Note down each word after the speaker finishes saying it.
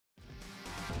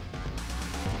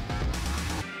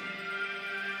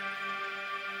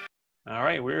All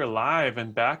right, we're live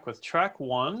and back with track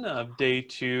 1 of day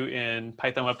 2 in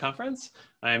Python Web Conference.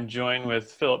 I am joined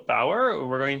with Philip Bauer.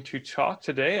 We're going to talk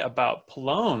today about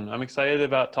Plone. I'm excited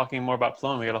about talking more about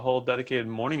Plone. We got a whole dedicated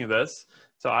morning of this.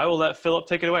 So I will let Philip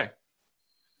take it away.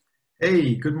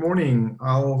 Hey, good morning.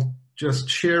 I'll just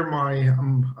share my,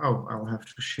 I'll have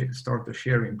to start the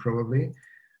sharing probably.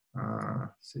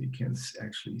 So you can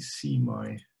actually see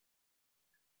my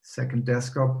second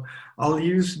desktop. I'll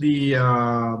use the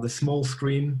small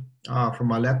screen from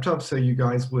my laptop, so you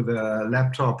guys with a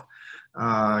laptop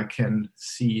can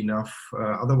see enough.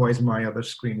 Otherwise, my other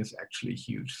screen is actually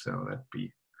huge, so that'd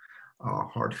be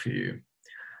hard for you.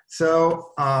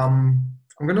 So I'm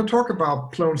going to talk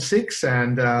about Plone 6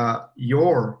 and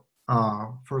your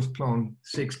first Plone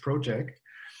 6 project.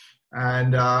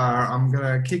 And I'm going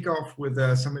to kick off with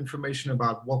some information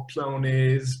about what Plone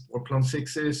is, what Plone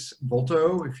 6 is,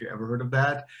 Volto, if you ever heard of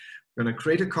that. I'm going to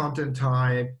create a content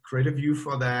type, create a view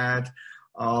for that.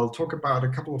 I'll talk about a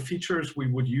couple of features we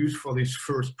would use for this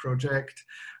first project.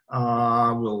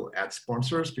 We'll add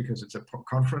sponsors because it's a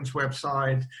conference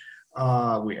website.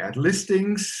 We add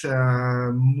listings,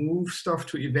 move stuff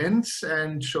to events,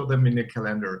 and show them in the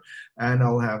calendar. And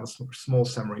I'll have a small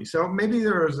summary. So maybe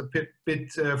there is a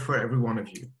bit for every one of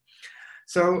you.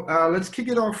 So let's kick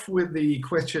it off with the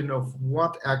question of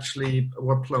what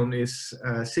Plone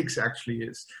 6 actually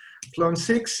is. Plone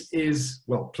 6 is,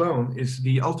 well, Plone is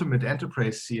the ultimate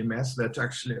enterprise CMS.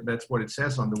 That's what it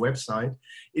says on the website.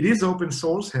 It is open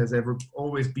source, has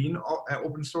always been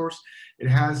open source. It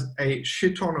has a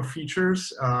shit ton of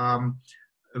features.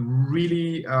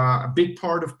 Really a big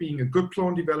part of being a good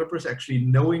Plone developer is actually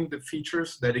knowing the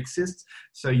features that exist,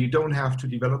 so you don't have to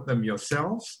develop them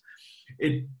yourselves.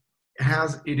 It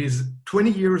is 20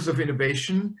 years of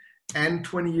innovation and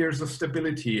 20 years of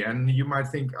stability, and you might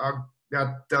think,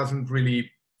 that doesn't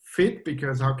really fit,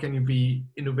 because how can you be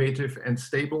innovative and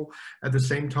stable at the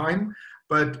same time?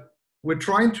 But we're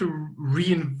trying to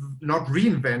not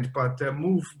reinvent, but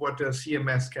move what a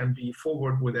CMS can be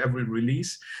forward with every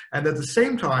release. And at the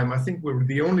same time, I think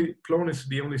Plone is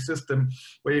the only system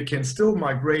where you can still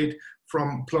migrate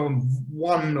from Plone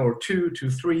 1 or 2 to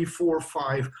 3, 4,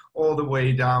 5, all the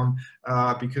way down,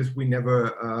 because we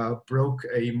never broke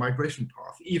a migration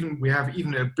path. We have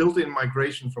a built-in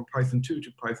migration from Python 2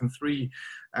 to Python 3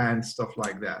 and stuff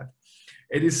like that.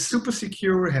 It is super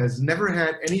secure, has never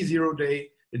had any 0-day.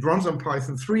 It runs on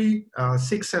Python 3,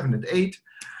 6, 7, and 8.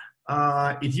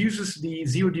 It uses the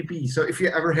ZODB. So if you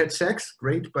ever had sex,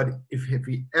 great. But if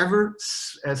you ever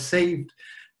saved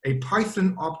a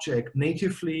Python object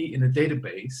natively in a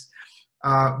database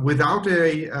without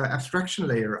a abstraction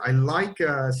layer, I like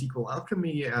SQL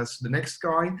Alchemy as the next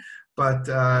guy, but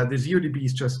the ZODB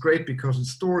is just great because it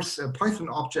stores Python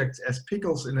objects as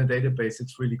pickles in a database.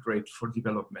 It's really great for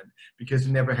development because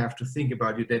you never have to think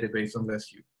about your database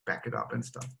unless you back it up and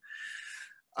stuff.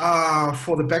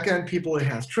 For the backend people, it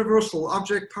has traversal,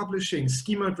 object publishing,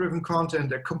 schema-driven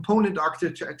content, a component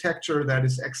architecture that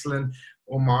is excellent.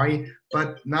 Oh my,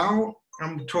 but now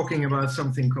I'm talking about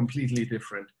something completely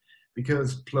different,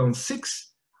 because Plone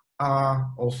 6,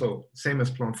 also same as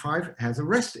Plone 5, has a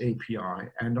REST API,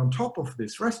 and on top of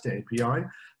this REST API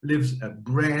lives a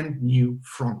brand new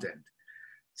front end.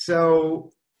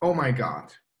 So, oh my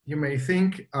God, you may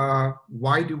think,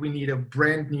 why do we need a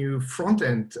brand new front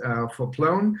end for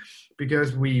Plone?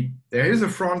 Because there is a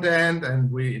front end and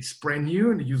it's brand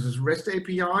new and it uses REST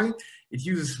API, it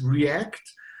uses React,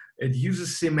 it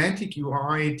uses semantic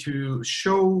UI to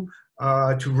show,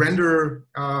 to render.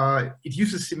 It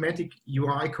uses semantic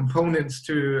UI components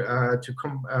to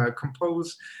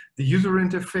compose the user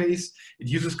interface. It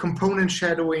uses component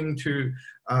shadowing to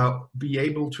be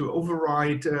able to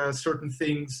override certain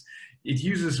things. It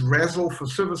uses RESL for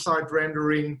server-side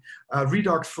rendering,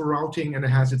 Redux for routing, and it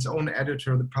has its own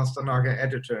editor, the Pastanaga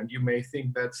editor. And you may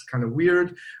think that's kind of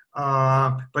weird,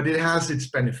 but it has its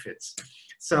benefits.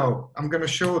 So I'm going to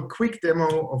show a quick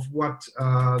demo of what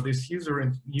this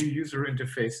new user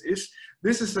interface is.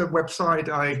 This is a website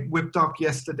I whipped up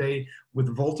yesterday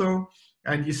with Volto,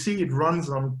 and you see it runs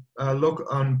on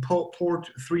port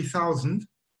 3000.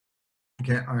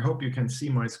 Okay, I hope you can see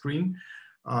my screen.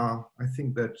 I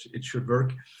think that it should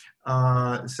work.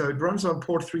 So it runs on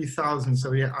port 3000.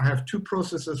 So yeah, I have two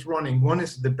processes running. One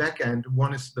is the back end,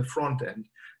 one is the front end.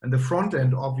 And the front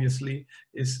end, obviously,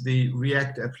 is the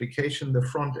React application.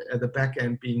 The back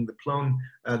end being the Plone,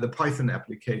 the Python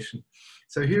application.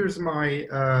 So here's my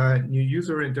new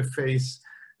user interface,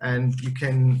 and you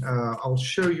can. I'll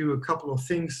show you a couple of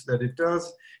things that it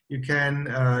does. You can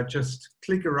just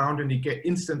click around, and you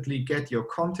instantly get your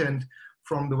content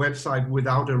from the website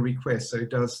without a request. So it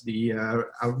does the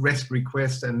a REST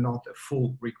request and not a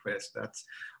full request. That's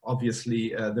obviously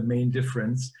the main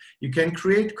difference. You can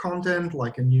create content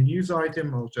like a new news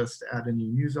item. I'll just add a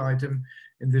new news item.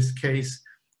 In this case,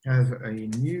 have a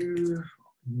new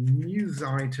news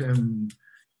item,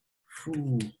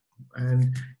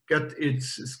 and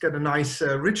it's got a nice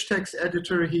rich text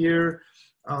editor here.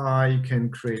 You can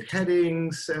create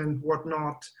headings and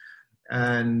whatnot,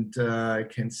 and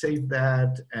can save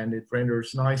that, and it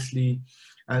renders nicely.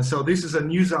 So this is a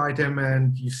news item,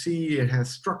 and you see it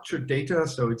has structured data,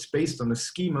 so it's based on a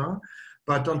schema.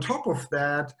 But on top of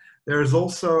that, there's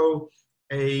also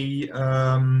a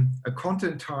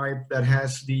content type that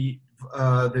has the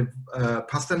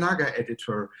Pastanaga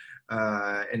editor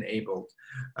enabled.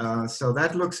 So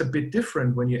that looks a bit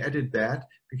different when you edit that,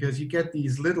 because you get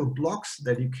these little blocks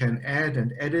that you can add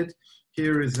and edit.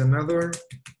 Here is another,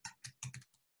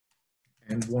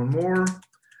 and one more.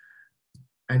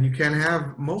 And you can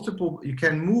have multiple, you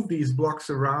can move these blocks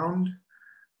around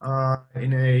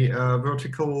in a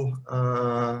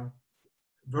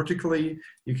vertically.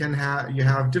 You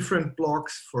have different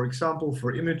blocks. For example,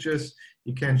 for images,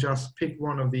 you can just pick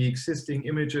one of the existing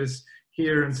images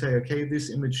here and say, okay, this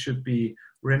image should be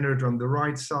rendered on the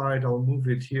right side. I'll move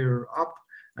it here up,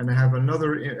 and I have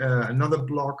another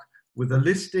block with a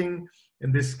listing.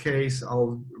 In this case,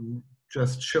 I'll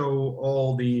just show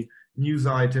all the news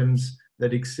items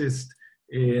that exist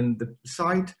in the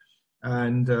site,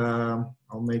 and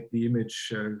I'll make the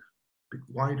image a bit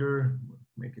wider,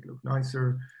 make it look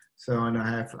nicer. So, and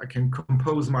I can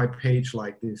compose my page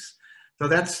like this. So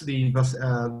that's the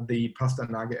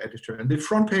Pastanaga editor. And the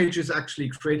front page is actually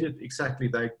created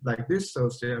exactly like this. So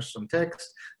there's some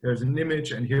text, there's an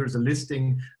image, and here's a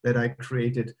listing that I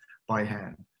created by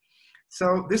hand.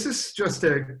 So this is just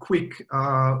a quick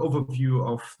overview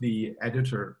of the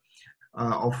editor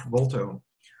of Volto.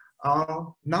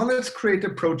 Now let's create a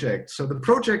project. So the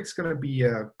project's going to be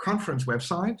a conference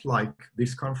website like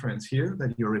this conference here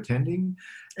that you're attending.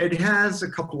 It has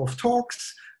a couple of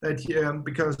talks that,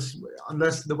 because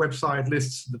unless the website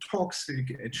lists the talks,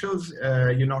 it shows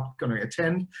you're not going to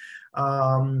attend.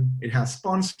 It has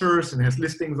sponsors and has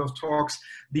listings of talks.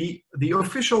 The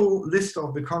official list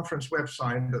of the conference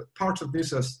website, the part of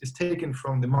this is taken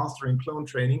from the Mastering Plone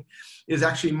training, is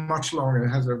actually much longer. It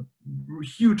has a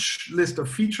huge list of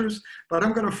features, but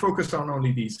I'm going to focus on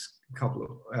only these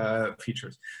couple of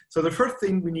features. So the first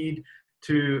thing we need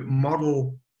to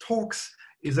model talks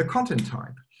is a content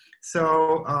type.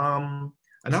 So,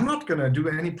 and I'm not going to do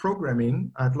any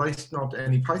programming, at least not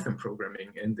any Python programming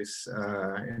in this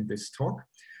talk.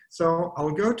 So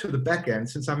I'll go to the backend.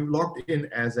 Since I'm logged in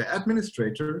as an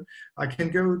administrator, I can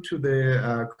go to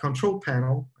the control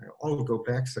panel. I'll go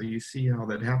back so you see how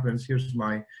that happens. Here's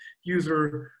my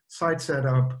user site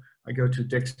setup. I go to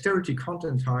dexterity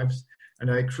content types, and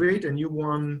I create a new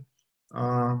one.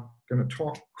 Going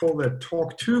to call that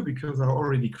talk 2 because I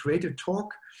already created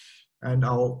talk, and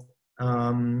I'll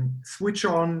switch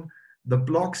on the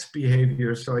blocks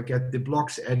behavior, so I get the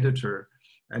blocks editor,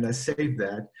 and I save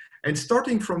that. And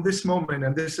starting from this moment,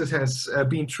 and this has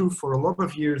been true for a lot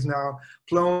of years now,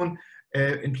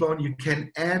 in Plone you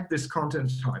can add this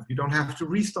content type. You don't have to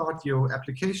restart your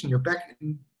application,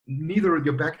 neither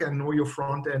your backend nor your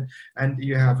front end, and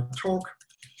you have a talk.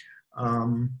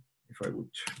 If I would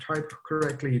type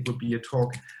correctly, it would be a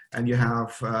talk, and you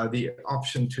have the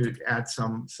option to add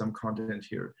some content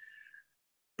here.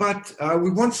 But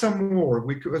we want some more,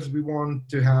 because we want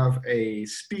to have a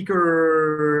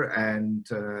speaker and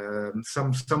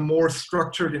some more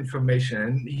structured information.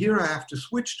 And here I have to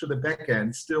switch to the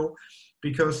backend still,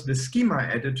 because the schema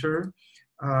editor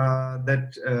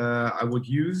that I would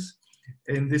use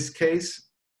in this case,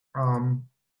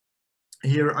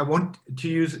 here I want to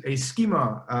use a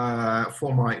schema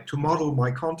to model my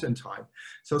content type.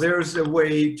 So there's a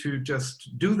way to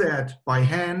just do that by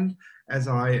hand, as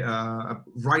I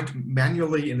write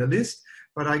manually in a list,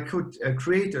 but I could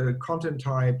create a content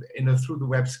type through the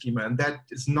web schema, and that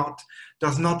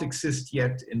does not exist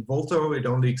yet in Volto. It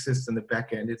only exists in the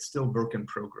backend. It's still work in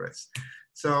progress.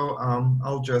 So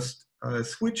I'll just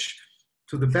switch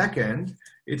to the backend.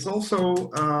 It's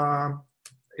also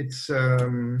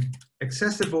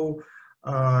accessible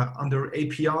under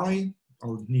API.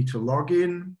 I'll need to log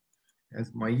in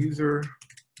as my user.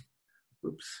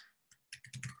 Oops.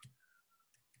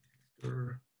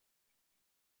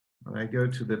 And I go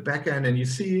to the backend, and you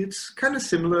see it's kind of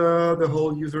similar, the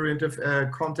whole user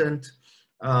interface content,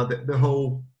 the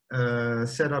whole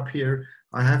setup here.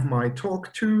 I have my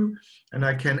talk 2, and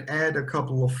I can add a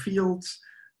couple of fields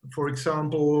For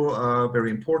example, very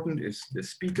important is the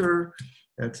speaker.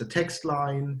 That's a text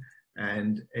line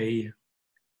and a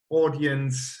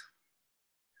audience.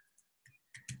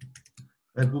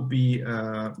 That would be,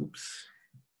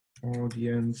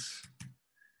 audience.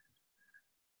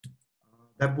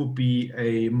 That would be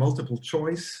a multiple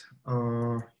choice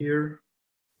here.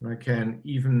 And I can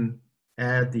even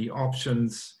add the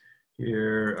options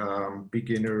here,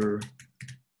 beginner,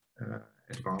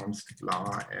 advanced,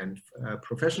 blah, and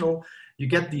professional. You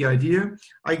get the idea.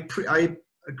 I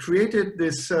created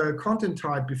this content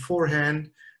type beforehand,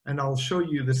 and I'll show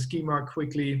you the schema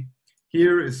quickly.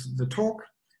 Here is the talk,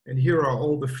 and here are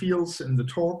all the fields in the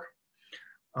talk.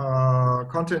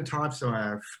 Content type, so I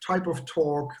have type of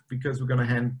talk, because we're going to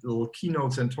handle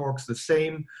keynotes and talks the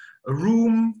same. A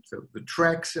room, so the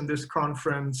tracks in this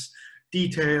conference,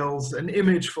 details, an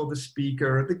image for the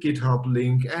speaker, the GitHub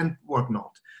link, and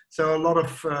whatnot. So a lot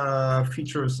of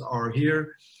features are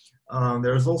here.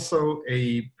 There's also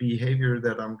a behavior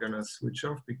that I'm going to switch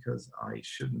off because I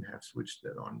shouldn't have switched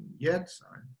that on yet.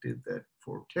 I did that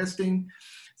for testing.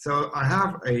 So I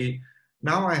have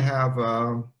now I have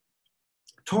a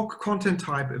talk content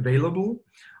type available.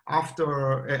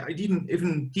 After I didn't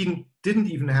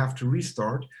even have to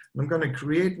restart. I'm going to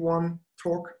create one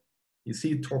talk. You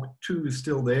see talk 2 is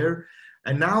still there.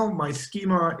 And now my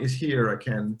schema is here. I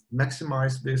can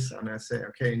maximize this and I say,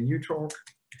 okay, new talk.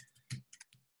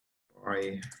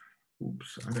 I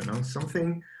don't know,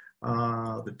 something.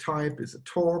 The type is a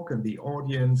talk, and the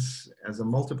audience as a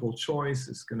multiple choice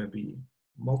is going to be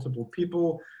multiple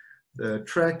people. The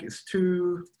track is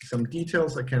 2, some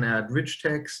details. I can add rich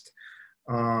text.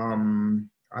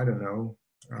 I don't know.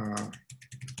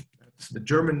 That's the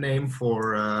German name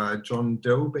for John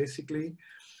Doe, basically.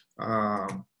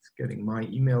 It's getting my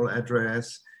email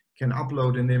address. You can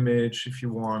upload an image if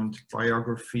you want,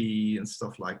 biography and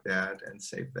stuff like that, and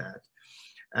save that.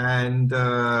 And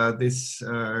this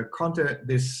content,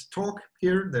 this talk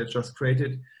here that I just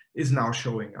created is now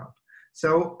showing up.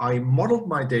 So I modeled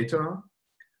my data,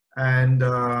 and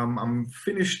I'm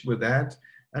finished with that.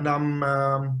 And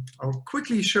I'll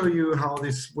quickly show you how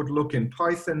this would look in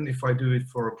Python if I do it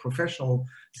for a professional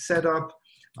setup.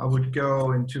 I would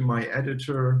go into my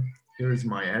editor. Here's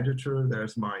my editor.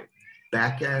 There's my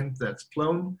backend. That's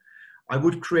Plone. I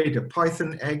would create a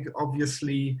Python egg,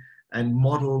 obviously, and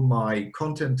model my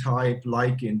content type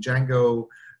like in Django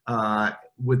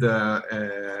with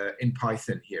in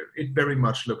Python here. It very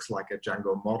much looks like a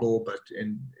Django model, but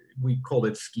we call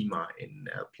it schema in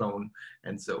Plone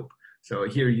and Zope. So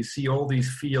here you see all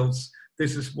these fields.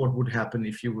 This is what would happen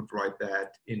if you would write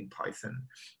that in Python.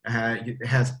 It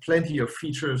has plenty of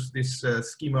features, this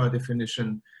schema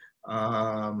definition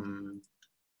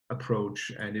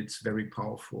approach, and it's very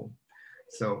powerful.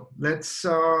 So let's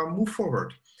move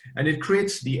forward. And it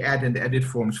creates the add and edit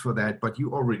forms for that, but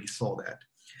you already saw that.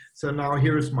 So now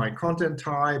here's my content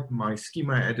type, my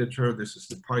schema editor. This is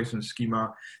the Python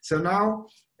schema. So now,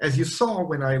 as you saw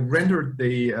when I rendered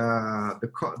the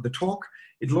talk,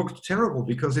 it looked terrible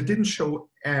because it didn't show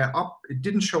it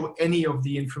didn't show any of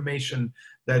the information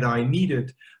that I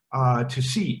needed to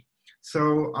see.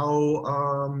 So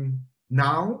I'll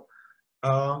now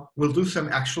we'll do some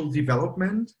actual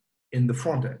development in the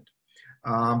front end.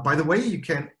 By the way, you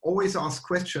can always ask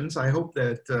questions. I hope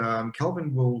that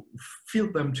Calvin will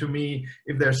field them to me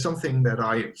if there's something that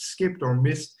I skipped or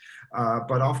missed.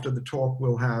 But after the talk,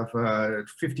 we'll have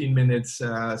 15 minutes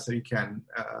so you can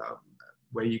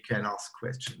where you can ask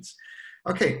questions.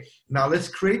 Okay, now let's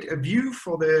create a view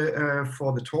for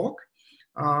the talk.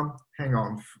 Hang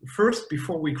on. First,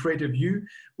 before we create a view,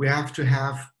 we have to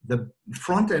have the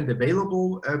front end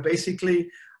available. Basically,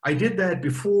 I did that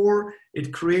before.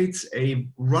 It creates a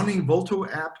running Volto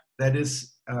app that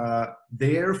is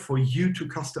there for you to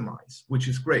customize, which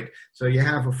is great. So you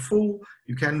have a full,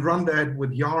 you can run that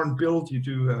with yarn build. You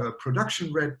do a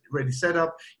production ready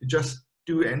setup. You just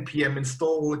do npm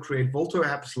install, create Volto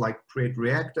apps like create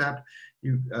React app.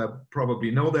 You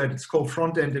probably know that. It's called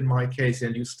front end in my case,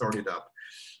 and you start it up.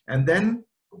 And then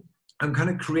I'm going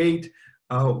to create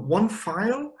one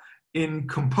file in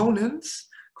components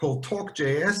called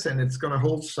talk.js, and it's going to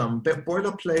hold some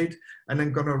boilerplate, and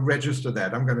I'm going to register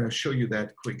that. I'm going to show you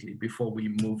that quickly before we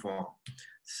move on.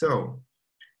 So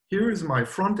here is my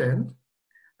front end,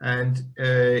 and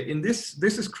in this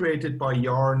is created by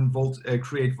yarn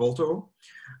create Volto,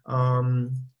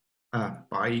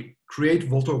 by create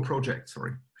Volto project,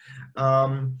 sorry.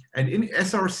 And in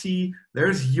SRC,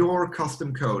 there's your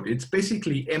custom code. It's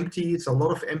basically empty. It's a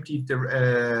lot of empty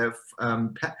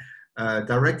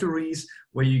directories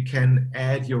where you can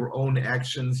add your own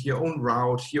actions, your own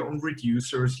routes, your own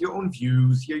reducers, your own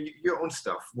views, your own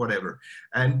stuff, whatever.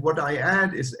 And what I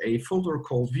add is a folder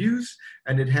called views,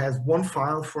 and it has one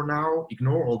file for now,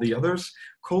 ignore all the others,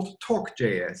 called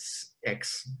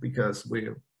talk.jsx, because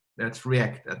that's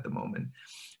React at the moment.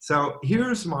 So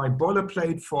here's my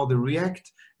boilerplate for the React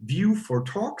view for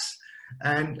talks.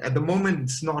 And at the moment,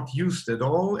 it's not used at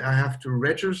all. I have to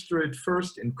register it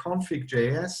first in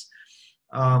config.js.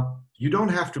 You don't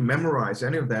have to memorize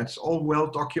any of that. It's all well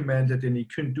documented, and you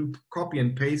can do copy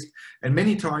and paste. And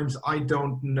many times I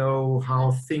don't know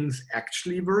how things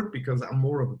actually work because I'm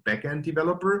more of a backend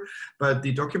developer, but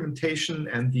the documentation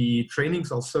and the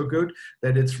trainings are so good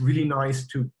that it's really nice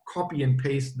to copy and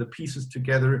paste the pieces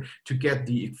together to get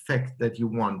the effect that you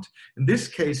want. In this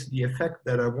case, the effect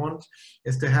that I want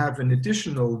is to have an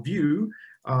additional view.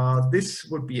 This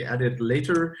would be added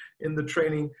later in the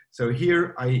training. So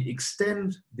here I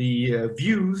extend the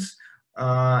views,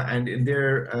 and in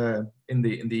there, in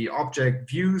the object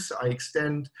views, I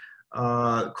extend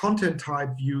content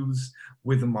type views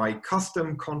with my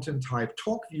custom content type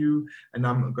talk view, and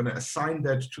I'm going to assign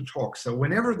that to talk. So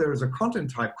whenever there's a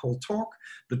content type called talk,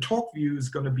 the talk view is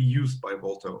going to be used by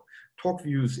Volto. Talk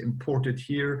view is imported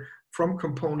here from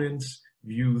components,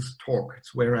 views, talk.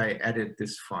 It's where I added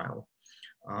this file.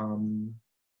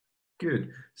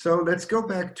 Good. So let's go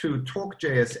back to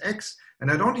talk.jsx,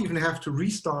 and I don't even have to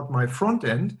restart my front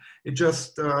end. It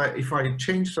just, if I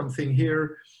change something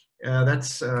here,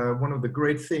 that's one of the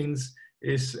great things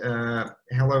is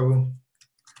hello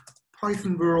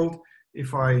Python world.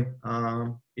 If I,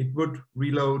 it would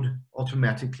reload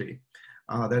automatically.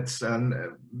 That's a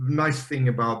nice thing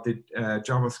about the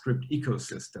JavaScript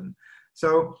ecosystem.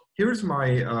 So here's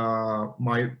my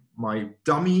my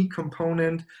dummy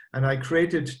component, and I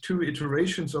created 2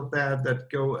 iterations of that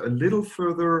go a little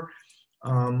further.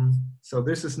 So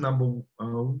this is hang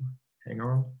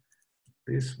on,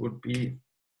 this would be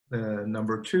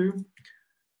number 2.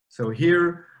 So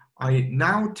here I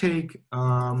now take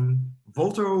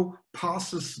Volto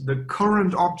passes the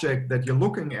current object that you're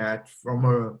looking at from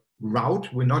a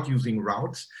route. We're not using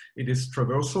routes, it is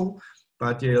traversal.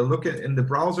 But you look at in the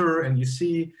browser and you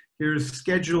see here's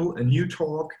schedule a new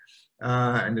talk,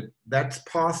 and that's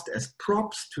passed as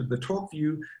props to the talk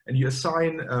view, and you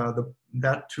assign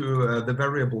that to the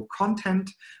variable content,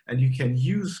 and you can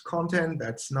use content.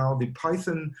 That's now the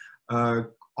Python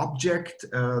object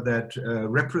that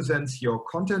represents your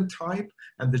content type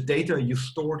and the data you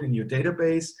stored in your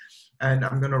database. And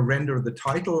I'm going to render the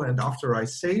title, and after I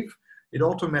save, it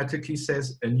automatically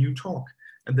says a new talk.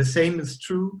 And the same is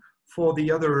true for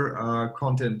the other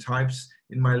content types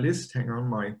in my list. Hang on,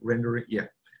 my rendering, yeah.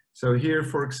 So here,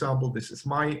 for example, this is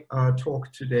my talk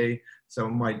today. So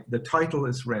the title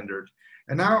is rendered.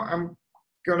 And now I'm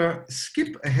gonna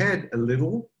skip ahead a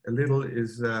little. A little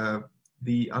is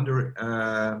the under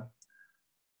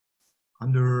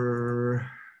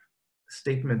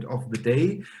statement of the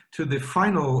day to the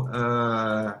final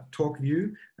talk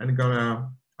view. And I'm gonna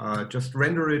just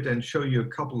render it and show you a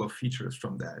couple of features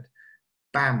from that.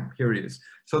 Bam, here it is.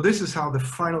 So this is how the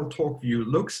final talk view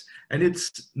looks, and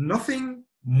it's nothing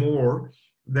more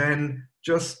than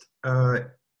just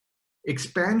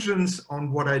expansions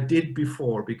on what I did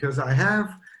before, because I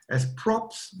have as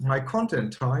props my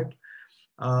content type,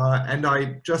 and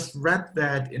I just wrap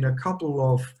that in a couple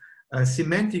of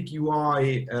semantic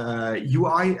UI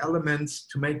elements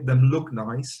to make them look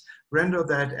nice. Render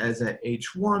that as a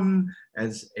H1,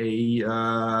 as a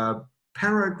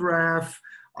paragraph.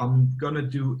 I'm gonna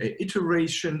do an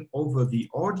iteration over the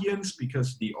audience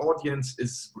because the audience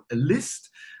is a list.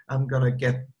 I'm gonna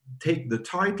take the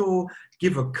title,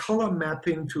 give a color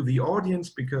mapping to the audience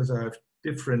because I have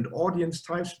different audience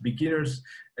types, beginners,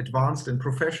 advanced, and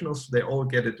professionals. They all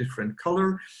get a different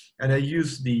color. And I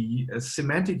use the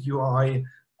semantic UI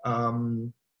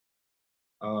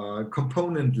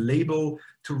component label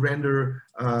to render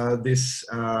these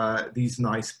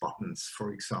nice buttons,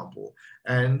 for example.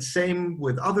 And same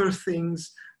with other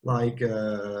things like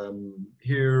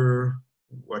here,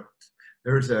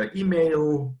 there's an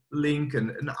email link and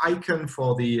an icon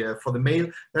for the mail.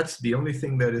 That's the only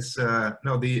thing that is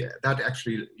that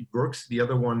actually works. The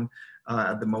other one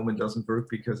at the moment doesn't work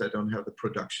because I don't have the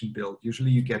production build. Usually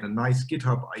you get a nice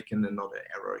GitHub icon and not an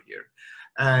error here.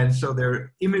 And so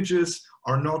their images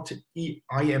are not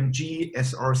IMG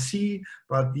SRC,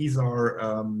 but these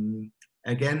are,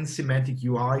 again, semantic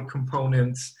UI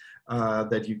components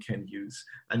that you can use.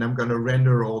 And I'm going to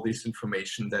render all this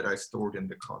information that I stored in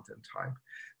the content type.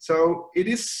 So it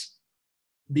is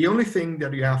the only thing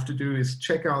that you have to do is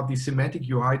check out the semantic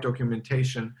UI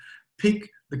documentation, pick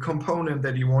the component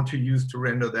that you want to use to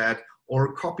render that,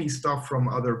 or copy stuff from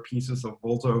other pieces of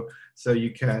Volto so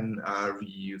you can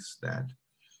reuse that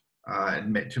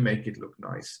and to make it look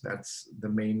nice. That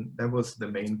was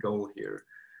the main goal here.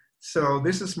 So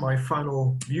this is my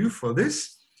final view for this.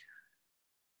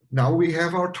 Now we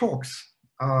have our talks,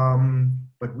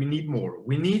 but we need more.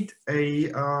 We need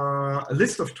a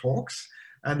list of talks,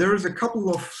 and there is a couple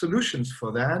of solutions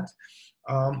for that.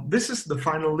 This is the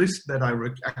final list that I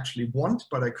actually want,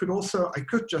 but I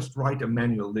could just write a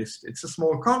manual list. It's a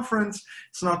small conference,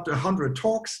 it's not 100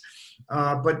 talks,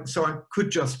 but so I could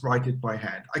just write it by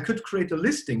hand. I could create a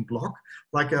listing block,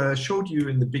 like I showed you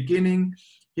in the beginning.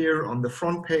 Here on the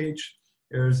front page,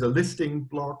 there's a listing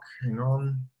block. Hang on,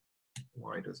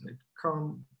 why doesn't it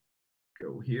come?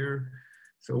 Go here.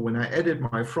 So when I edit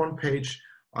my front page,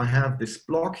 I have this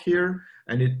block here,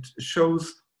 and it shows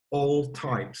all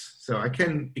types. So I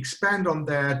can expand on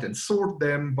that and sort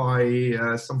them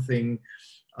by something,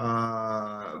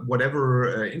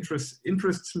 whatever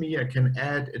interests me. I can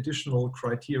add additional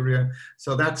criteria.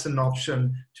 So that's an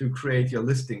option to create your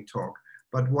listing talk.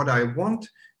 But what I want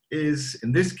is,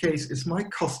 in this case, is my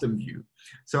custom view.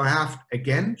 So I have,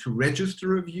 again, to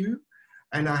register a view,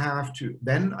 and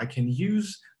then I can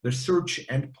use the search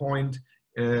endpoint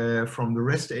from the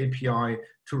REST API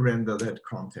to render that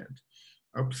content.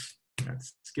 Oops,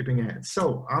 that's skipping ahead.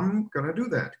 So I'm gonna do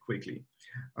that quickly.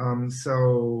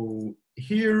 So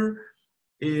here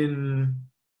in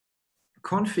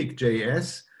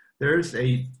config.js, there's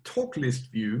a talk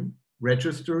list view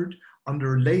registered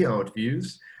under layout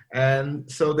views. And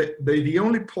so the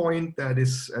only point that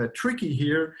is tricky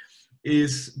here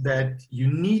is that you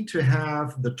need to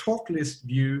have the talk list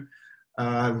view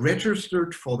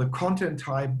registered for the content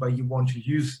type, but you want to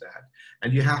use that.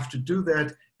 And you have to do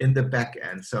that in the back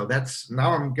end. So that's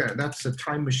a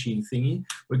time machine thingy.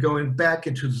 We're going back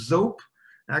into Zope,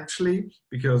 actually,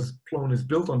 because Plone is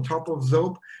built on top of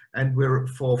Zope. And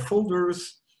for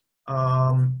folders,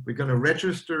 we're going to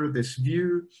register this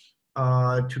view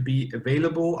to be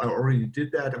available. I already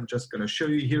did that. I'm just going to show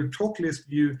you here. Talk list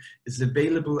view is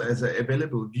available as an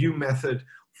available view method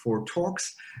for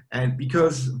talks, and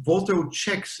because Volto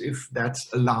checks if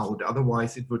that's allowed,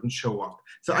 otherwise it wouldn't show up.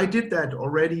 So I did that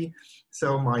already,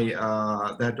 so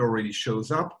that already shows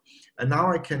up. And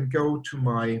now I can go to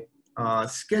my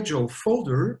schedule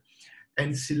folder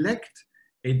and select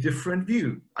a different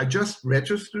view. I just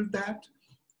registered that,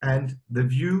 and the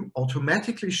view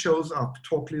automatically shows up,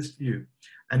 talk list view,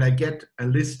 and I get a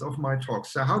list of my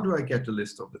talks. So how do I get a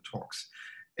list of the talks?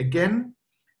 Again,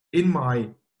 in my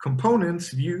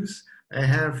components views, I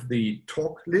have the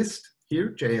talk list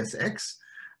here, JSX,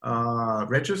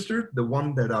 registered, the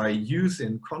one that I use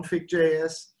in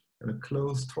config.js. I'm going to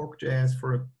close talk.js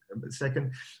for a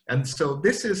second. And so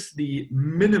this is the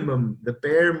minimum, the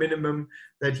bare minimum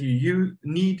that you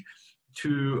need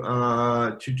to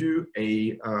do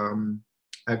a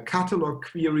catalog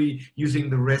query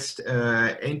using the REST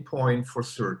endpoint for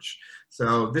search.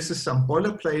 So this is some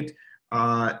boilerplate.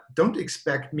 Don't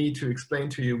expect me to explain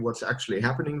to you what's actually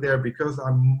happening there, because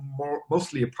I'm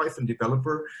mostly a Python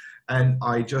developer and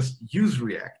I just use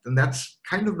React. And that's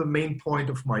kind of the main point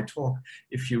of my talk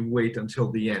if you wait until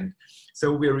the end.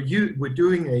 So we're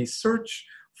doing a search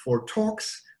for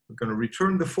talks. We're going to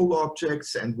return the full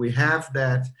objects, and we have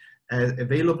that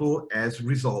available as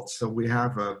results. So we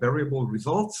have a variable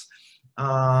results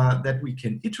that we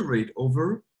can iterate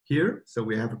over here. So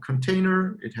we have a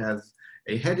container. It has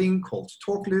a heading called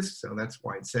talk list, so that's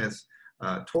why it says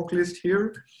talk list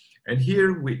here. And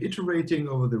here we're iterating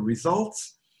over the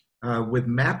results with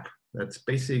map, that's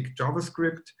basic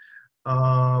JavaScript,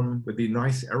 with the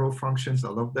nice arrow functions, I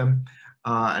love them.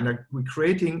 And we're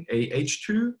creating a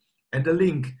H2 and a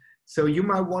link. So you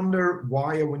might wonder,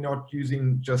 why are we not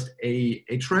using just a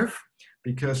href?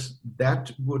 Because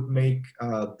that would make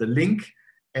the link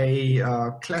a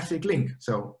classic link.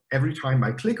 So every time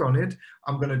I click on it,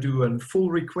 I'm going to do a full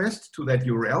request to that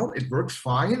URL. It works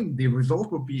fine. The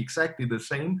result will be exactly the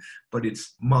same, but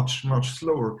it's much, much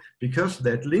slower, because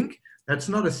that link, that's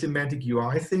not a semantic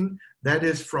UI thing. That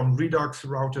is from Redux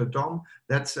router DOM.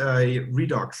 That's a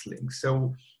Redux link.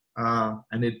 So,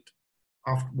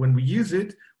 when we use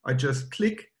it, I just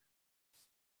click,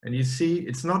 and you see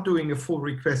it's not doing a full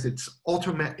request. It's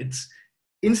automatic. It's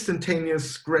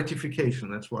instantaneous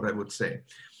gratification. That's what I would say.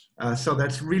 So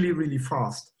that's really, really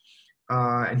fast,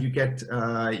 and you get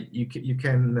you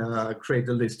can create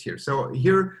a list here. So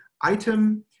here,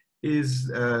 item is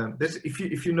this.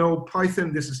 If you know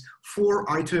Python, this is for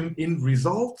item in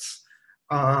results.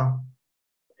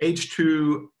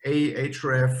 H2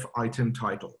 ahref item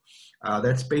title.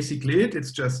 That's basically it.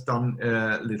 It's just done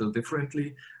a little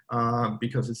differently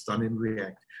because it's done in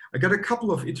React. I got a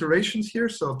couple of iterations here.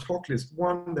 So talk list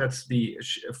 1, that's the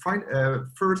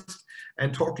first,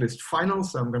 and talk list final.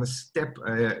 So I'm going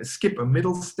to skip a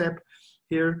middle step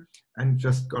here. I'm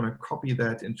just going to copy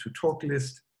that into talk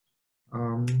list,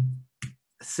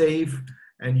 save,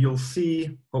 and you'll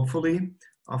see, hopefully,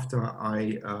 after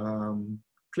I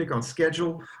click on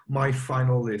schedule, my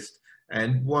final list.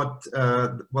 And what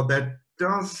that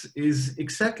does is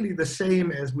exactly the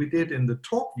same as we did in the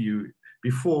talk view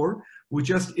before. We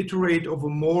just iterate over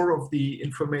more of the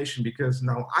information, because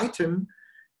now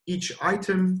each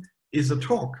item is a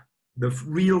talk, the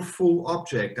real full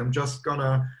object. I'm just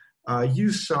gonna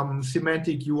use some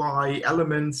semantic UI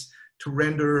elements to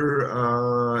render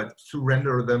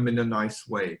them in a nice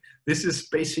way. This is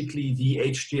basically the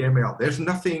HTML. There's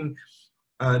nothing,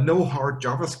 no hard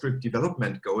JavaScript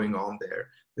development going on there.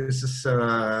 This is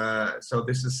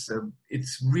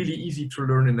it's really easy to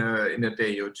learn in a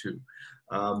day or two,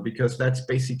 because that's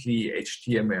basically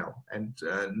HTML and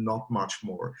not much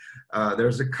more.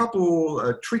 There's a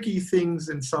couple tricky things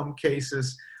in some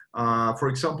cases. For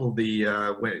example, the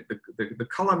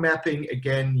color mapping.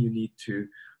 Again, you need to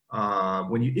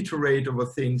when you iterate over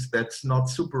things, that's not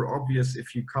super obvious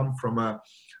if you come from a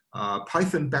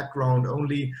Python background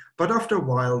only, but after a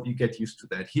while you get used to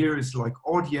that. Here is like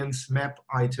audience map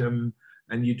item,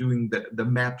 and you're doing the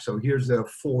map. So here's a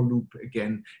for loop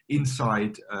again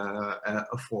inside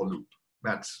a for loop.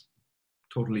 That's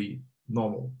totally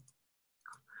normal.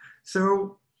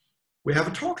 So we have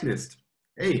a talk list.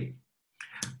 Hey,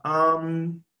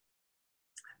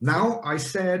 now I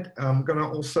said I'm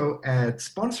gonna also add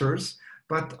sponsors,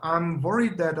 but I'm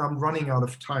worried that I'm running out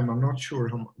of time. I'm not sure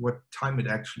what time it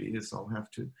actually is. I'll have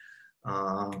to,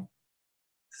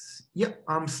 yeah,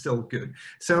 I'm still good.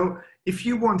 So if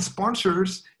you want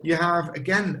sponsors, you have,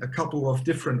 again, a couple of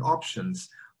different options.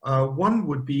 One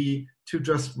would be to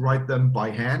just write them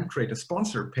by hand, create a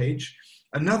sponsor page.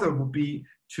 Another would be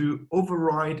to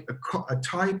override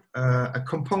a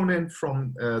component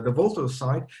from the Volto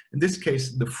side, in this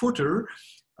case, the footer,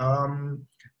 to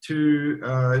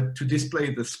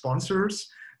display the sponsors.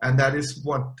 And that is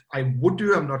what I would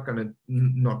do. I'm not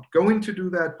going to do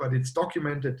that, but it's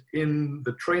documented in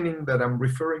the training that I'm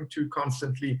referring to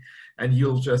constantly. And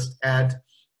you'll just add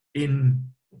in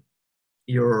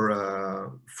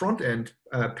your front end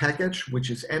package,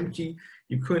 which is empty.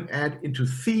 You could add into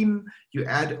theme, you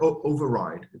add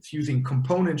override. It's using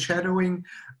component shadowing.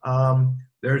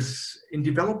 In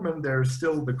development, there's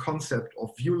still the concept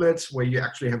of viewlets where you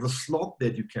actually have a slot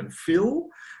that you can fill.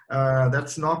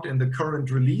 That's not in the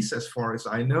current release as far as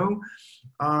I know.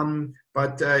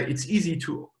 But it's easy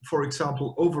to, for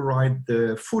example, override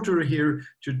the footer here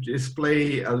to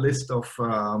display a list of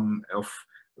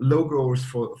logos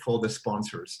for the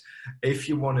sponsors. If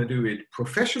you want to do it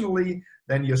professionally,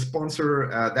 then your sponsor,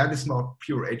 that is not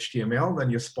pure HTML, then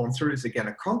your sponsor is again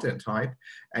a content type,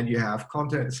 and you have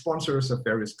content sponsors of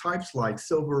various types like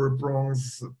silver,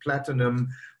 bronze, platinum,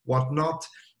 whatnot,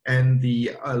 and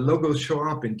the logos show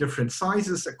up in different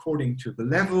sizes according to the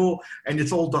level, and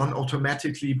it's all done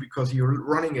automatically because you're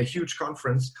running a huge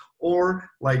conference, or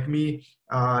like me,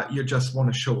 you just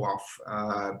want to show off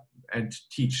and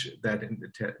teach that in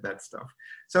that stuff.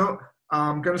 So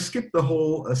I'm going to skip the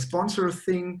whole sponsor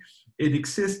thing. It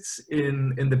exists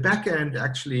in the backend.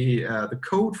 Actually, the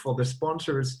code for the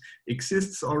sponsors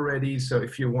exists already. So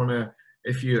if you want to,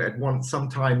 if you at some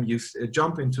time you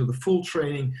jump into the full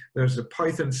training, there's a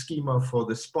Python schema for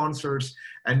the sponsors.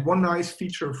 And one nice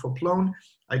feature for Plone,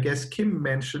 I guess Kim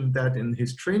mentioned that in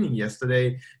his training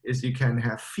yesterday, is you can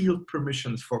have field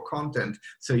permissions for content.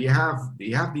 So you have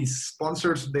these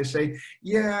sponsors, they say,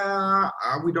 yeah,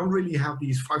 we don't really have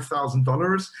these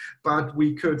 $5,000, but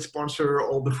we could sponsor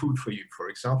all the food for you, for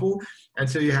example. And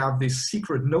so you have this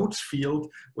secret notes field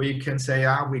where you can say,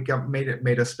 we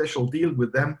made a special deal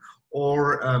with them,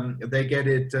 or they get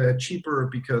it cheaper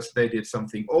because they did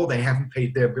something, or they haven't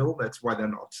paid their bill, that's why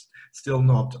they're still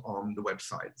not on the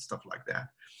website, stuff like that.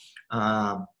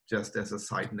 Just as a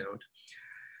side note.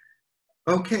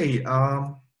 Okay,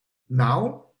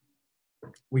 now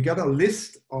we got a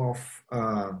list of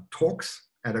talks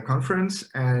at a conference,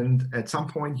 and at some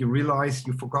point you realize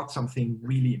you forgot something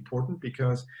really important,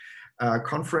 because a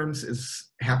conference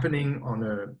is happening on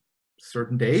a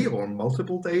certain day or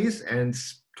multiple days, and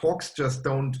talks just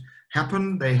don't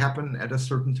happen, they happen at a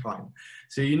certain time.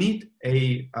 So you need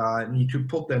to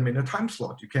put them in a time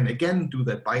slot. You can again do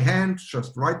that by hand,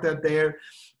 just write that there.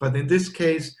 But in this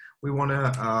case, We want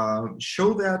to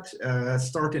show that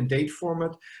start and date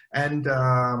format. And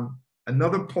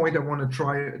another point I want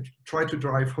to try to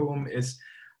drive home is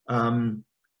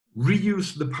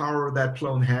reuse the power that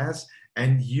Plone has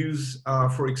and use,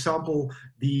 for example,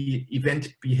 the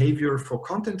event behavior for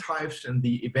content types and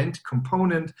the event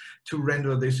component to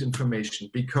render this information.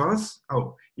 Because,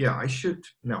 oh yeah, I should,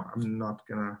 no, I'm not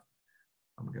gonna,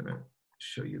 I'm gonna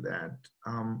show you that.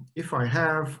 If I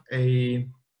have a,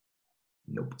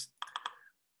 nope,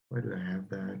 why do I have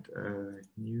that?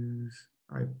 News,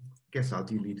 I guess I'll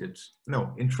delete it.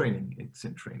 No, in training, it's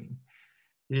in training.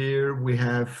 Here we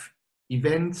have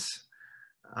events.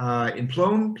 In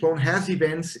Plone, Plone has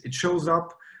events, it shows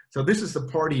up. So this is the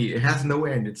party, it has no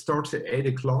end. It starts at 8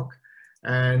 o'clock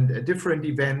and a different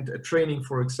event, a training,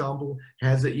 for example,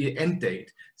 has an end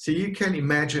date. So you can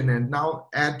imagine and now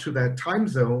add to that time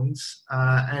zones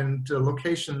and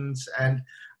locations and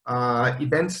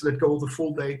events that go the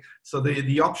full day. So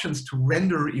the options to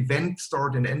render event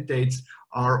start and end dates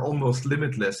are almost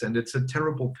limitless, and it's a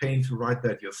terrible pain to write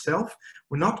that yourself.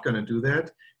 We're not going to do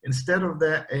that. Instead of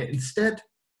that,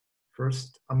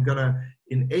 first, I'm gonna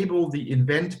enable the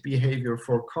event behavior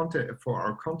for content for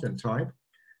our content type.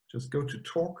 Just go to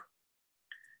talk,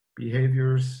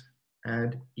 behaviors,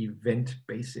 add event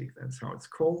basic. That's how it's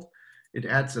called. It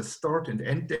adds a start and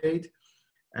end date,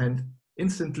 and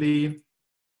instantly,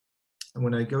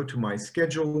 when I go to my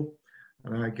schedule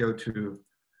and I go to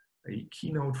a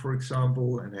keynote, for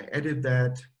example, and I edit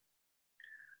that,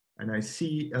 and I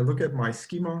see, I look at my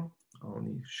schema. I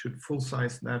only should full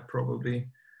size that probably.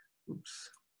 Oops,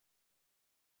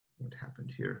 what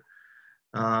happened here?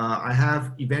 I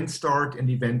have event start and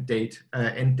event date,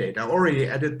 end date. I already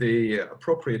added the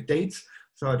appropriate dates,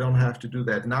 so I don't have to do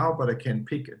that now, but I can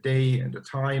pick a day and a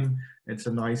time. It's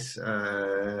a nice,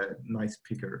 nice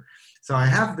picker. So I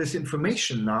have this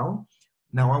information now.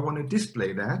 Now I want to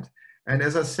display that. And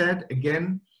as I said,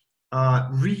 again,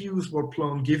 reuse what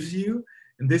Plone gives you.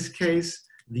 In this case,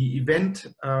 the event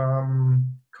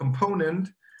component,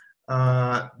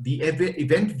 the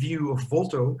event view of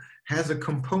Volto has a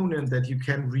component that you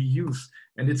can reuse,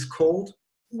 and it's called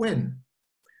when.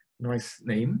 Nice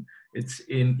name. It's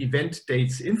in event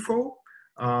dates info.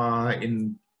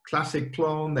 In classic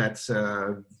Plone, that's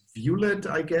viewlet,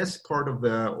 I guess, part of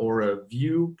the, or a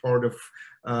view, part of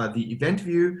the event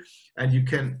view. And you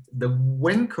can, the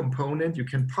when component, you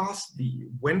can pass the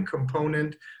when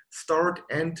component start,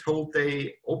 end, hold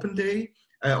day, open day.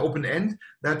 Open end,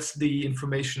 that's the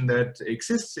information that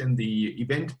exists in the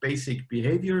event basic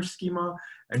behavior schema.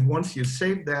 And once you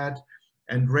save that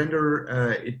and render,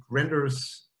 it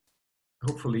renders,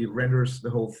 hopefully renders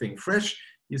the whole thing fresh.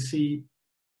 You see,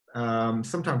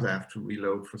 sometimes I have to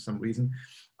reload for some reason.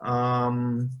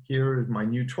 Here is my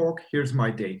new talk, here's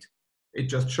my date. It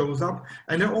just shows up.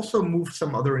 And I also moved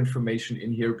some other information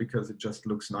in here because it just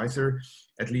looks nicer,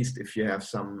 at least if you have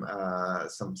some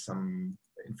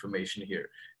information here.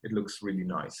 It looks really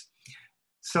nice.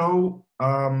 So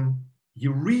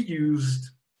you reused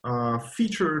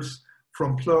features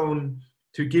from Plone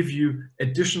to give you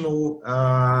additional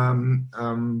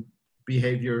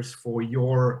behaviors for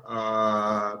your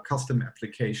custom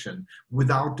application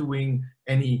without doing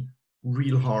any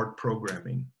real hard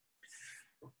programming.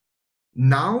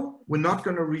 Now, we're not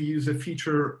going to reuse a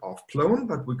feature of Plone,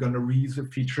 but we're going to reuse a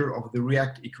feature of the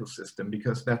React ecosystem,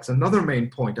 because that's another main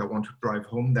point I want to drive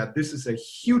home, that this is a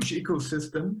huge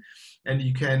ecosystem, and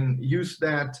you can use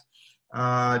that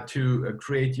to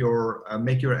create your,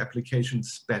 make your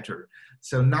applications better.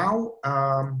 So now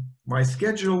my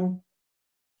schedule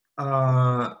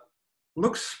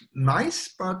looks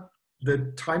nice, but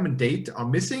the time and date are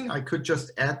missing. I could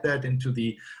just add that into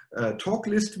the talk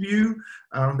list view.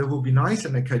 That will be nice,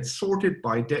 and I could sort it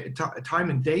by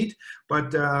time and date.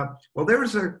 But well, there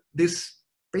is this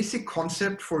basic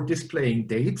concept for displaying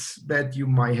dates that you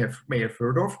may have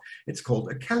heard of. It's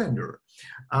called a calendar.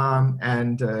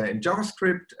 In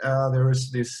JavaScript, there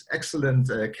is this excellent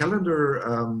calendar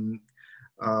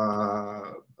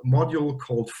module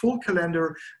called full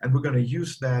calendar, and we're going to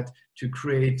use that to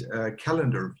create a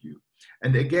calendar view.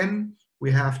 And again,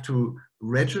 we have to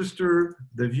register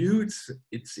the view.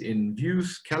 It's in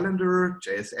views calendar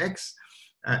JSX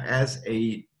as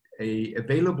a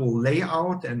available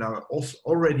layout, and I also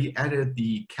already added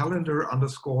the calendar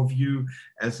underscore view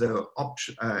as a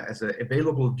option as an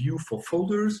available view for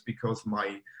folders, because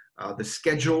my the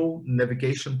schedule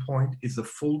navigation point is a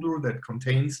folder that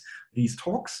contains these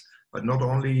talks, but not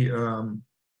only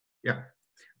yeah.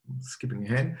 Skipping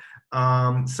ahead.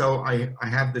 So I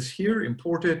have this here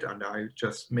imported, and I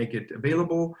just make it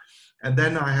available. And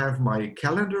then I have my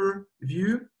calendar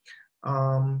view.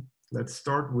 let's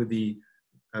start with the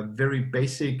very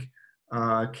basic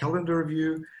calendar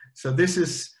view. So this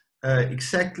is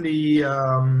exactly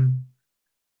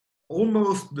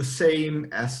almost the same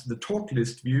as the talk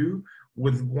list view,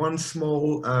 with one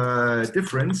small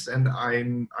difference, and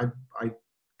I'm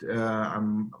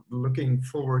looking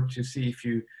forward to see if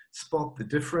you spot the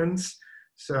difference.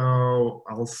 So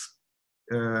I'll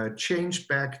change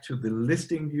back to the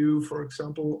listing view, for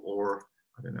example, or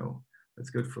I don't know, let's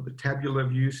go for the tabular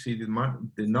view. See the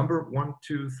number 1,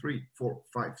 2, 3, 4,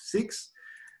 5, 6,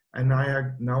 and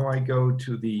now I go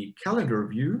to the calendar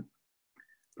view,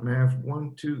 and I have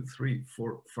 1, 2, 3,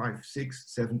 4, 5, 6,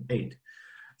 7, 8.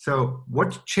 So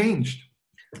what changed?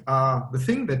 The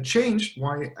thing that changed,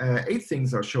 why 8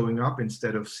 things are showing up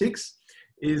instead of 6,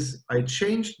 is I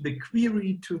changed the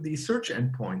query to the search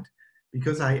endpoint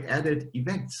because I added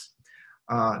events.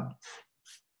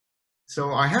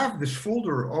 So I have this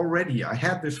folder already. I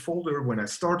had this folder when I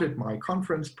started my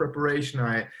conference preparation.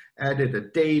 I added a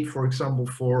date, for example,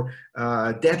 for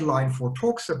deadline for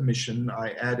talk submission.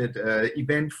 I added an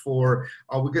event for,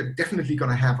 we're definitely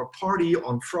going to have a party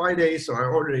on Friday. So I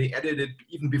already added it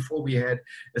even before we had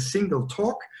a single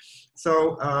talk.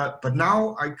 So, but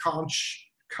now I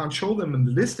can't show them in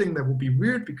the listing. That would be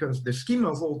weird because the schema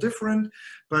is all different.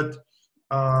 But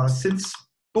since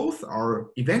both are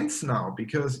events now,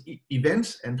 because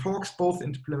events and talks both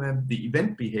implement the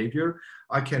event behavior,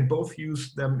 I can both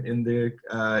use them in the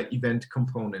event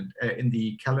component, in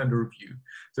the calendar view.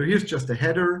 So here's just a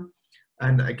header.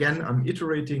 And again, I'm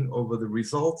iterating over the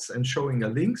results and showing a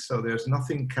link. So there's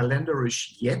nothing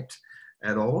calendarish yet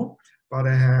at all, but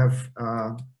I have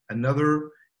another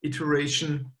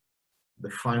iteration,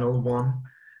 the final one.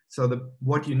 So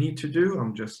what you need to do,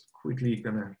 I'm just quickly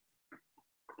gonna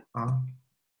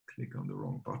click on the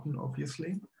wrong button,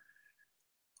 obviously.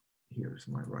 Here's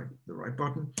the right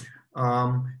button.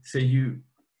 So you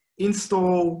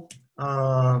install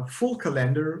full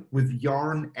calendar with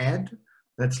yarn add.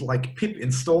 That's like pip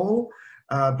install,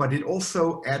 but it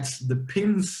also adds the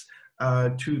pins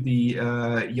to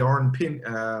the yarn pin.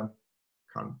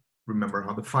 Can't remember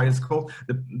how the file is called.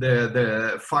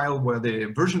 The file where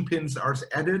the version pins are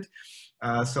added.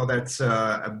 So that's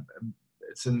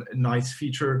it's a nice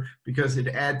feature because it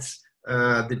adds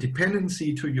the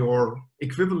dependency to your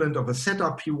equivalent of a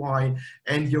setup PY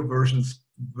and your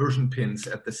version pins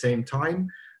at the same time.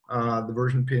 The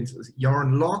version pins is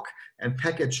yarn lock, and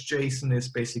package JSON is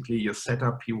basically your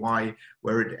setup PY,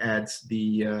 where it adds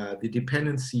the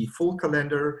dependency full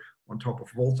calendar on top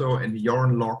of Volto, and the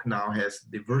yarn lock now has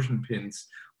the version pins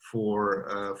for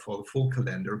the full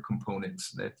calendar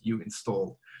components that you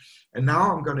installed. And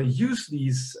now I'm going to use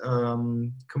these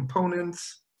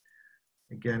components.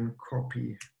 Again,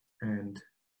 copy and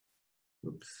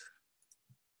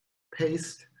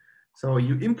paste. So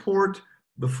you import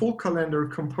the full calendar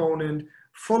component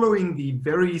following the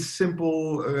very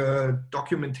simple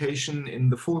documentation in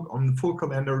the on the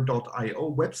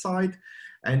fullcalendar.io website,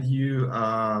 and you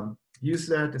use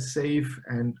that to save,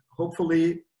 and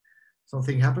hopefully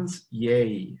something happens.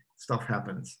 Yay, stuff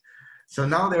happens. So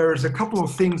now there's a couple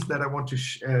of things that I want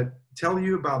to tell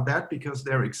you about that because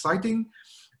they're exciting.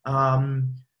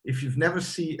 If you've never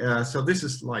seen, so this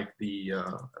is like the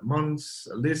months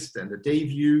list and the day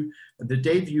view. And the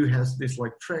day view has this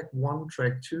like track 1,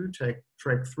 track 2,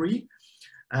 track 3.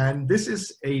 And this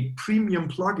is a premium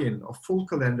plugin of Full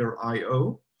Calendar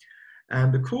IO.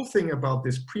 And the cool thing about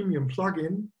this premium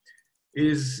plugin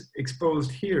is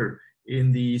exposed here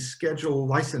in the schedule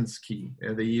license key.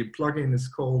 The plugin is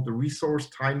called the Resource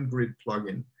Time Grid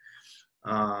plugin.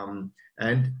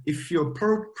 And if your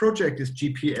project is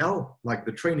GPL, like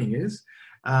the training is,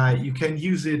 you can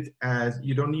use it as,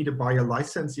 you don't need to buy a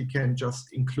license, you can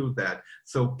just include that.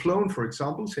 So Plone, for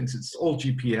example, since it's all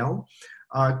GPL,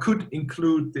 could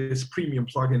include this premium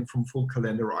plugin from Full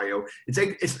Calendar IO.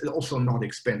 It's also not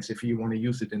expensive if you want to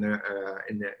use it in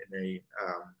a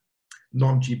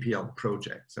non-GPL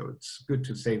project. So it's good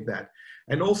to save that.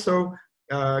 And also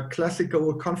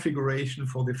classical configuration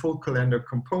for the full calendar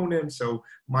component. So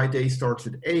my day starts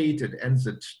at 8, it ends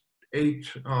at 8.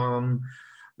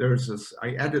 There's this, I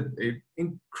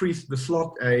increased the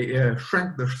slot,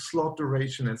 shrank the slot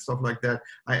duration and stuff like that.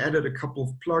 I added a couple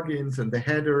of plugins and the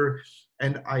header,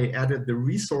 and I added the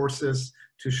resources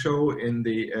to show in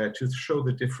the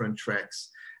the different tracks.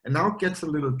 And now it gets a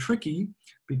little tricky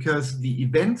because the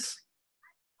events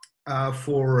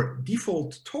for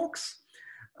default talks,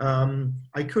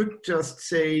 I could just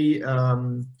say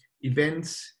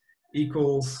events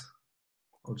equals,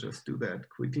 I'll just do that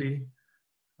quickly,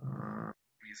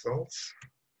 results,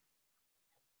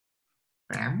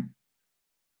 bam.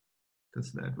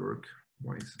 Does that work?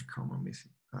 Why is the comma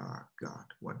missing? Ah, God,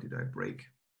 what did I break?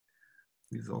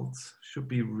 Results, should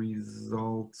be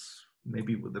results,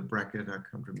 maybe with a bracket, I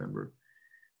can't remember.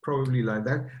 Probably like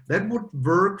that. That would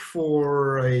work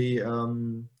for a,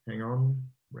 hang on,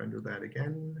 render that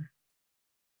again.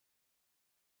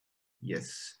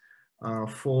 Yes,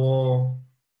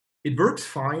 it works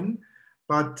fine,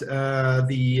 but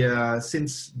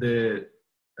since the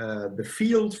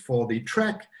field for the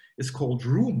track is called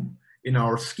room in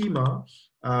our schema,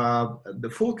 the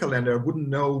full calendar wouldn't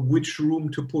know which room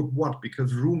to put what,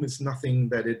 because room is nothing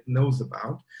that it knows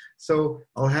about. So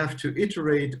I'll have to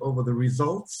iterate over the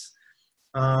results.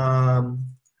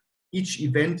 Each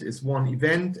event is one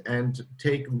event, and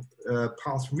take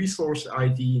pass resource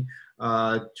ID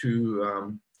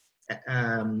to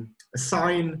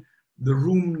assign the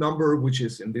room number, which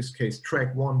is in this case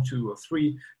track 1, 2, or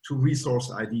 3, to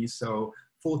resource ID. So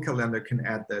full calendar can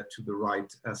add that to the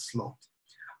right slot.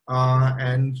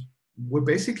 And we're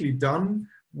basically done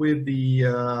with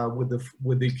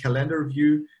the calendar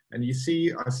view. And you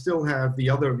see, I still have the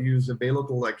other views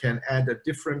available. I can add a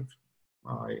different.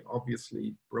 I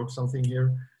obviously broke something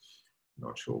here.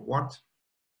 Not sure what.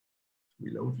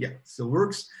 Reload. Yeah, still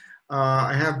works.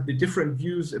 I have the different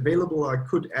views available. I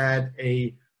could add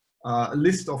a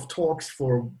list of talks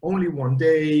for only one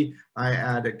day. I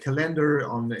add a calendar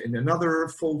in another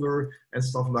folder and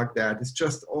stuff like that. It's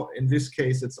just all, in this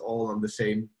case, it's all on the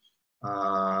same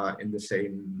in the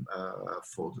same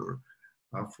folder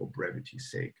for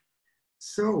brevity's sake.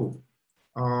 So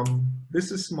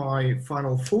this is my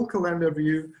final full calendar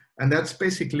view, and that's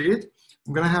basically it.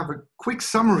 I'm going to have a quick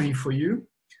summary for you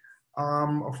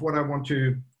of what I want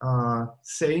to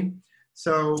say.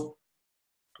 So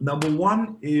number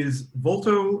one is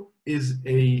Volto is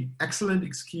an excellent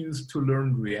excuse to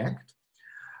learn React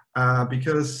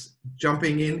because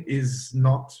jumping in is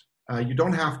not, you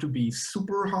don't have to be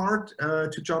super hard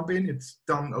to jump in. It's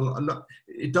done a lot,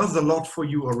 it does a lot for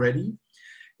you already.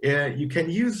 You can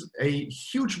use a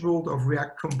huge build of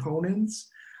React components.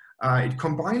 It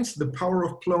combines the power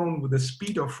of Plone with the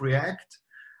speed of React.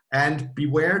 And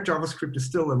beware, JavaScript is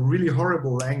still a really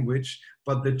horrible language,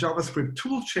 but the JavaScript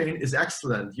toolchain is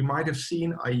excellent. You might have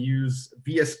seen I use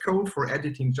VS Code for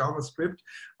editing JavaScript.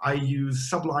 I use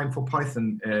Sublime for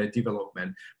Python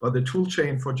development, but the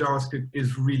toolchain for JavaScript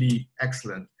is really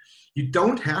excellent. You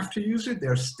don't have to use it.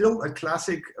 There's still a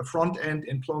classic front end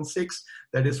in Plone 6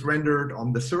 that is rendered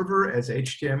on the server as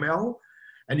HTML.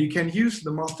 And you can use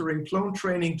the Mastering Plone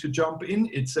training to jump in.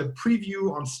 It's a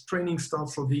preview on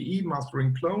training.start.de,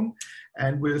 Mastering Plone.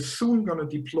 And we're soon going to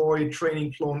deploy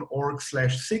Training Plone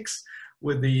org/6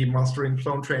 with the Mastering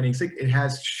Plone training 6. It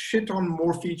has shit on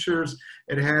more features.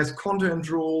 It has content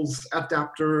rules,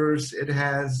 adapters. It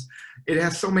has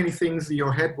so many things that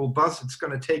your head will buzz. It's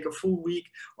going to take a full week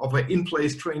of an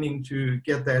in-place training to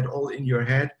get that all in your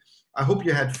head. I hope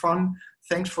you had fun.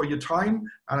 Thanks for your time,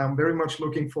 and I'm very much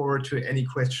looking forward to any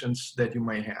questions that you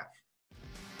may have.